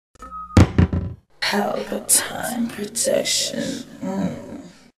Pelpa time protection.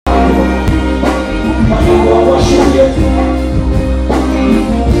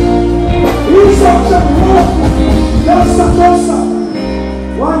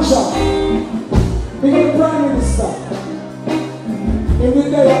 One shot. Big up the Prime Minister. In the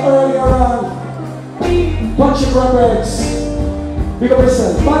day earlier on, punch your brothers. Big up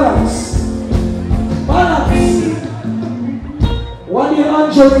yourself. Balance. Balance. One year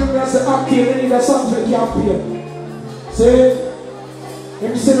Andrew as an active, and he does something he can't pay. See? If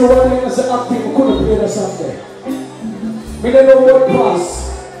you see the word as an active, we couldn't pay that something. We don't know what pass.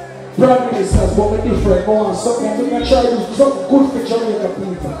 Prime Ministers, but we're different. Go on, something we can try to do something good for Jamaica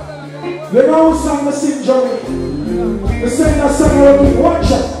people. You know who sang the sing Jamaica? The sing that song will be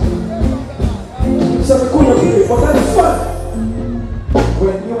watch it. So we couldn't play, but that is fun.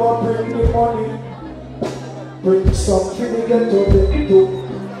 When you are bringing the money, bring something to get to them too.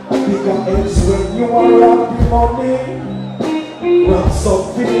 Because when you are rapping money, bring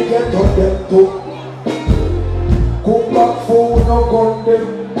something to get to them too. Cook back food, no gun them.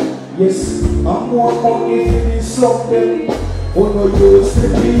 Yes, I'm more money for this slum them. When you use the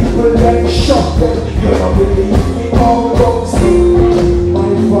people and shot them, you don't believe me all those things. My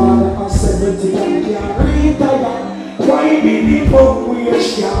father has 70 and can't retire. Why minimum wage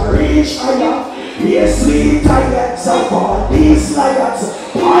can't reach higher? Yes, we tired of all these liars.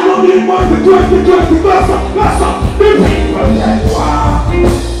 I don't need more than 20, bless up, the people that want.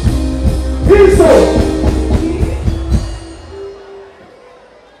 He's so.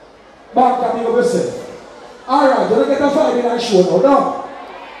 Back at me over there. Alright, don't get a fight in that show now, no?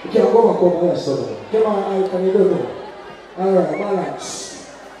 You can't go back over there, so come on, can you do that? Alright, balance.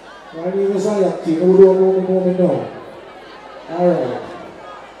 My name is Ayaki, who don't know me now. Alright.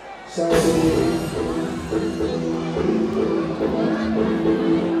 Sorry.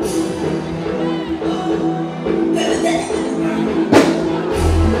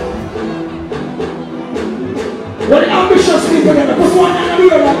 What the ambitious people there, because one and do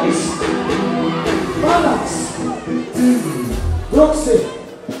like this. Balance. Roxy.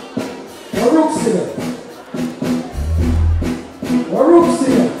 Or Roxy there. Or Roxy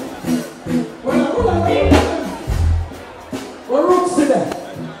there. Or Roxy there.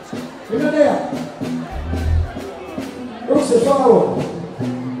 You know there. Roxy forward.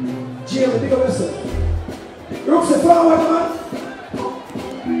 Jamie, pick up yourself. Roxy forward, man.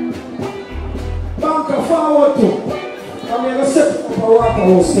 Banker forward too. I'm going to set up a water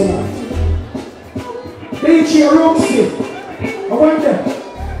house tonight. DJ Roxy. I want them.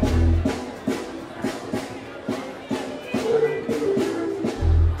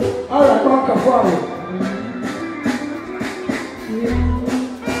 Alright, banker forward.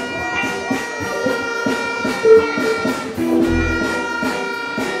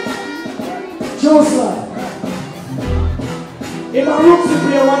 Joseph. In my Roxy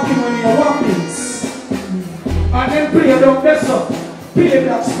play one thing when you're walking. And then play down this up. Play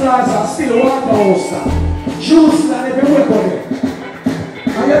that plaza, still water house. Juice and everywhere for them.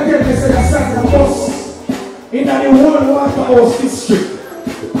 And you tell me say you start a bus in the whole water house district.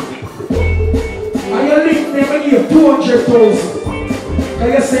 And you link them and give 200,000. And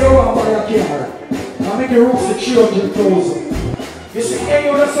you say you want to buy a car. And make the rooms to 300,000. You see, any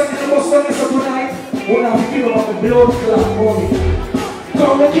other son in the bus tonight, we'll have to give them the blood clot money.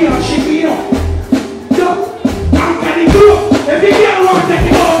 Come the king and ship me up. If you can't work, take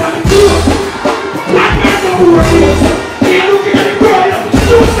it out and do it. Black man don't work with us. You're looking at the crowd.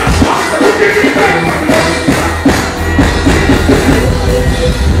 Do that fast.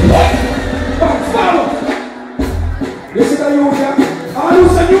 Follow. You see that you here? All you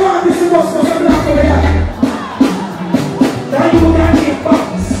said you want this to bust for some black over here. Now you can get box.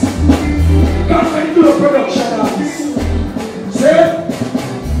 Come and do the production of this. See?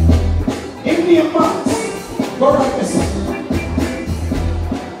 Give me a box. Go right this.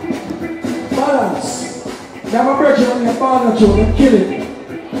 Balance. Now my brother on your father to and kill it.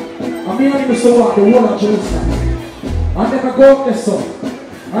 And me and him used to walk the whole of Jerusalem. And then I go up there so.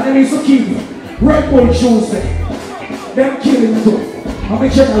 And then he used to keep Red Bull Tuesday. Them kill him too. And me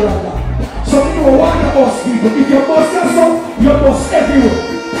general that. So you know what the boss people. If you boss yourself, you boss everywhere.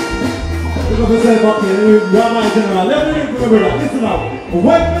 Because I said about you are my general. Let me remember that. Listen now.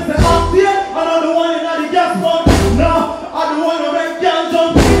 When Mr. Octane, and I'm the one in the gas pump. Now, I'm the one who make girls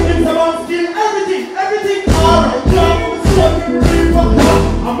jump. It's about skill, everything. Alright, now I'm smoking reaper.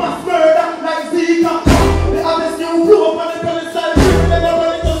 I must murder like Zika. The others new blow up on the belly side. Then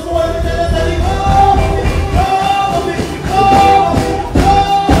everybody just go and tell us that they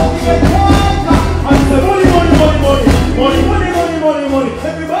I said money. Everybody run.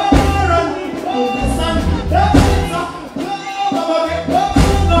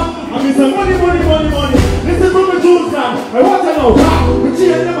 Listen, money. Listen from the Jews now. I want to know. We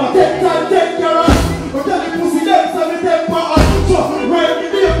change them a take time, take care of. We tell the pussy them, so we take part. So, right, we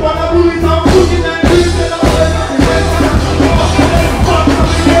be up on a bullet and pushing and breathing and all that.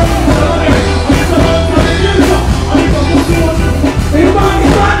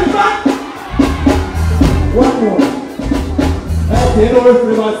 One more. Okay, you know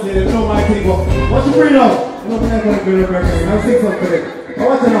everybody say no my thing, but what you bring up? You know, I'm not going to be a record. I'll sing something for it. I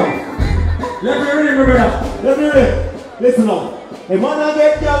want to know. Let me read, brother. Let me read. Listen now. A man a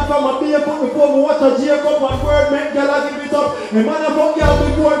get girl from a beer put before we watch a Jacob and word make girl a give it up. A man a fuck girl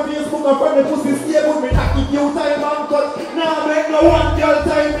before Facebook and from the pussy stable me knock it you time and cut. Now make no one girl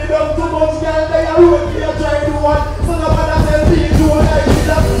time me down too much girl they are wait for you try to one. So no man a tell me to what I did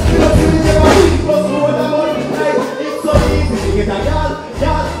that. You know see me never see plus more than one night. It's so easy to get a girl.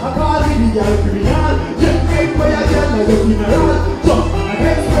 I call me the girl criminal. Just take for your girl like a funeral. Jump and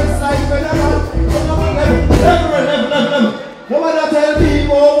express like federal. So no man let no matter tell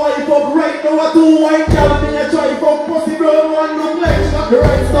people wipe up right now a two white girl in a try fuck pussy brown one look like she got the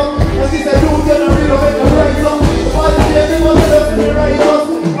right stuff. And she said don't get a real make a right stuff. The body day they must have to the right stuff.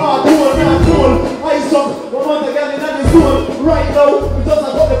 Ah cool, not cool. I suck. No matter girl in the soul. Right now we just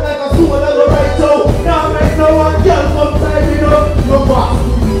a got the like a soul and the right toe. Now make no one girl come time me no. No boss.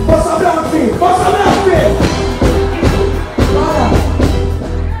 What's up down feet? What's up down feet?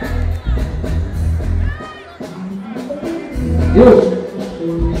 Good.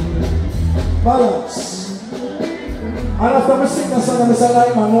 Balance. And after I sing the song, I say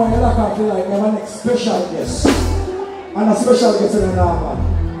like man, no, I feel like I'm a special guest. And a special guest in the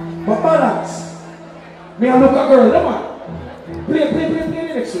man. But balance. Me and look a girl, come on. Play the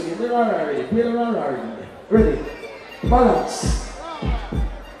next one. They're already. Play the already. Ready? Balance.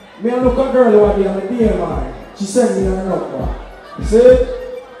 Me and look a girl who are on the DMI. She sent me a number. See?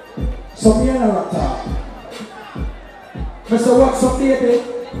 So me and her talk. Mr. Wax up baby.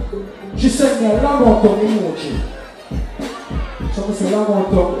 She sent me a long out tongue emoji. So I say long out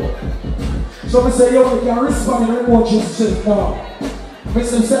tongue. So I say, yo, you can respond in emoji. She said, no. I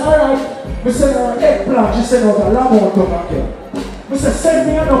say, alright. I send her an eggplant. She said, out a long out tongue again. I said, send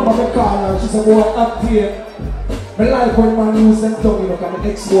me a number. I call her. She said, boy, up here. I like when man use them tongue, you know, because my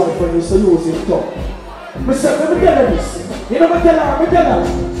ex-boyfriend used to use his tongue. I said, let me tell her this. You know, I tell her.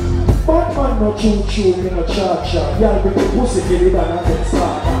 But man no choo-choo, you know, cha-cha. Y'all bring the pussy to the band and then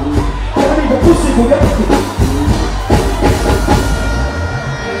start. I need the pussy to get it.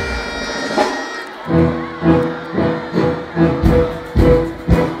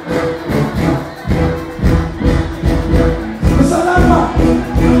 Mr. Lima!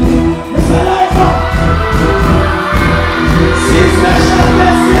 Mr. Lima! See special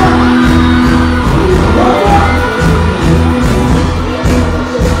bless ya!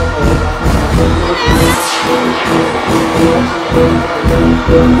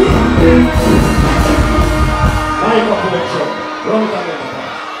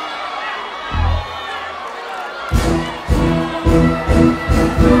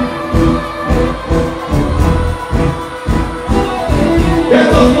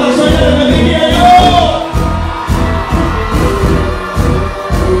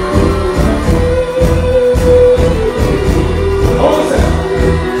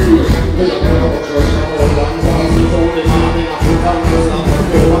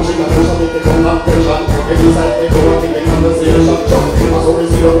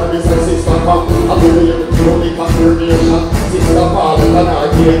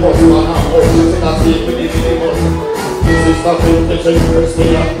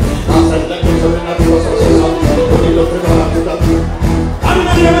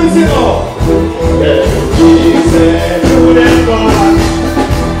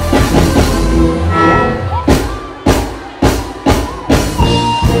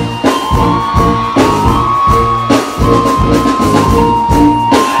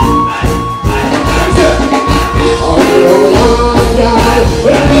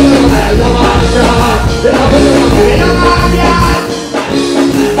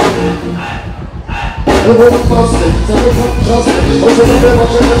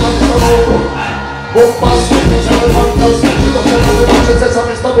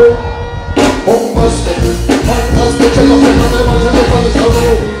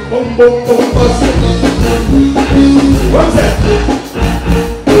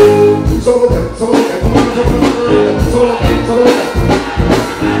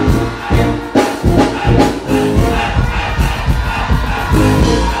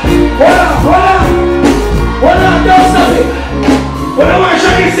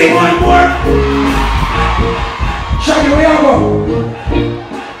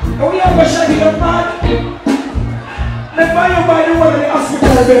 we have a shaggy the man. Then buy you by the one in the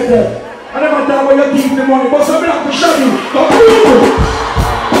hospital bed there. And I'm talking about your teeth in the money, but some like to shaggy. Come on.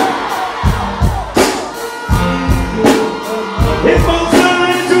 It's both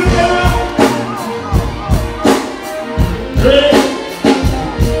sides together.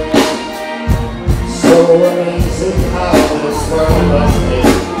 So amazing how this world must be.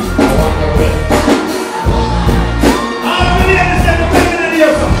 I wonder if I really understand the feeling of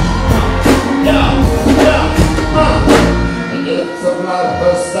yourself. it's a blood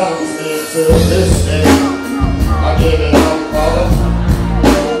burst down me to this day. I give it up for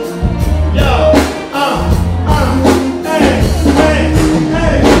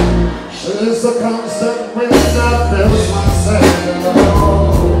She's a constant wind that fills my sail.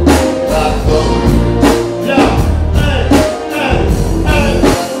 That boat.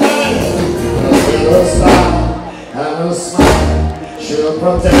 With a smile and a smile, she'll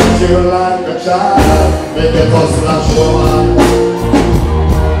protect you like a child. Make it a splash woman.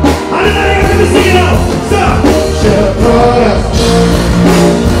 How did I ever see you now? Stop! She'll protect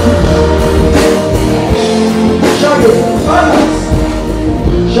Shaggy, balance.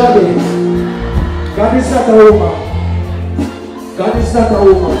 Shaggy. God is not a woman. God is not a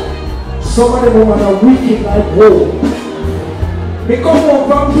woman. Some of the women are wicked like woe. They come home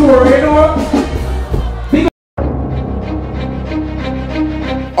from tour, you know what?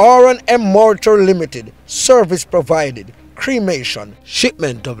 R&M Mortar Limited. Service provided. Cremation.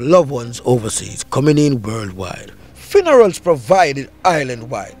 Shipment of loved ones overseas. Coming in worldwide. Funerals provided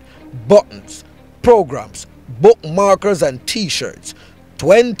island-wide. Buttons. Programs. Bookmarkers and t-shirts.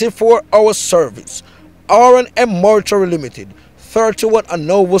 24-hour service. R&M Mortuary Limited, 31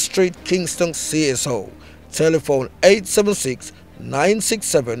 Anova Street, Kingston, CSO. Telephone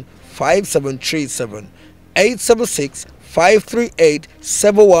 876-967-5737,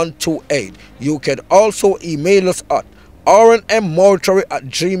 876-538-7128. You can also email us at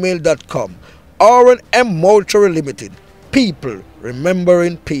rnmmortuary@gmail.com. R&M Mortuary Limited, people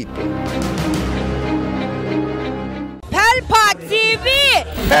remembering people. Pelpa TV!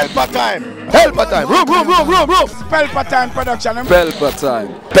 Pelpa time! Pelpa time! Room! Pelpa time production. Pelpa time!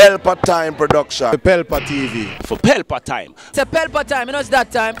 Pelpa time production. Pelpa TV. For Pelpa time. It's a Pelpa time, you know it's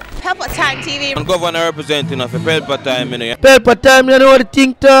that time. Pelpa time TV. I'm governor representing of a Pelpa time, you know. Pelpa time, you know what I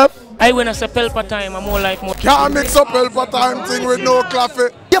think tough? I when I say Pelpa time, I'm more like more. Can't mix up Pelpa time thing with no coffee.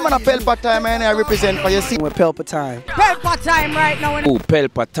 Yeah, man, a Pelpa time, and I represent for you. See, we're Pelpa time. Pelpa time right now. Oh,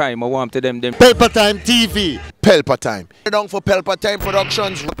 Pelpa time, I want to them. Pelpa time TV. Pelpa time. Down for Pelpa time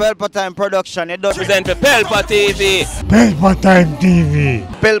productions. Pelpa time production. It does Present for Pelpa TV. Pelpa time TV.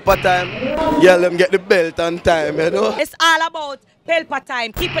 Pelpa time. Yeah, let them get the belt on time, you know. It's all about Pelpa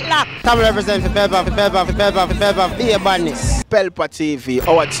time. Keep it locked. Come represent for Pelpa, be a badness. Pelpa TV,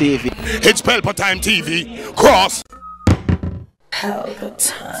 our TV. It's Pelpa time TV. Cross. Pelpa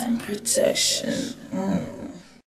time protection.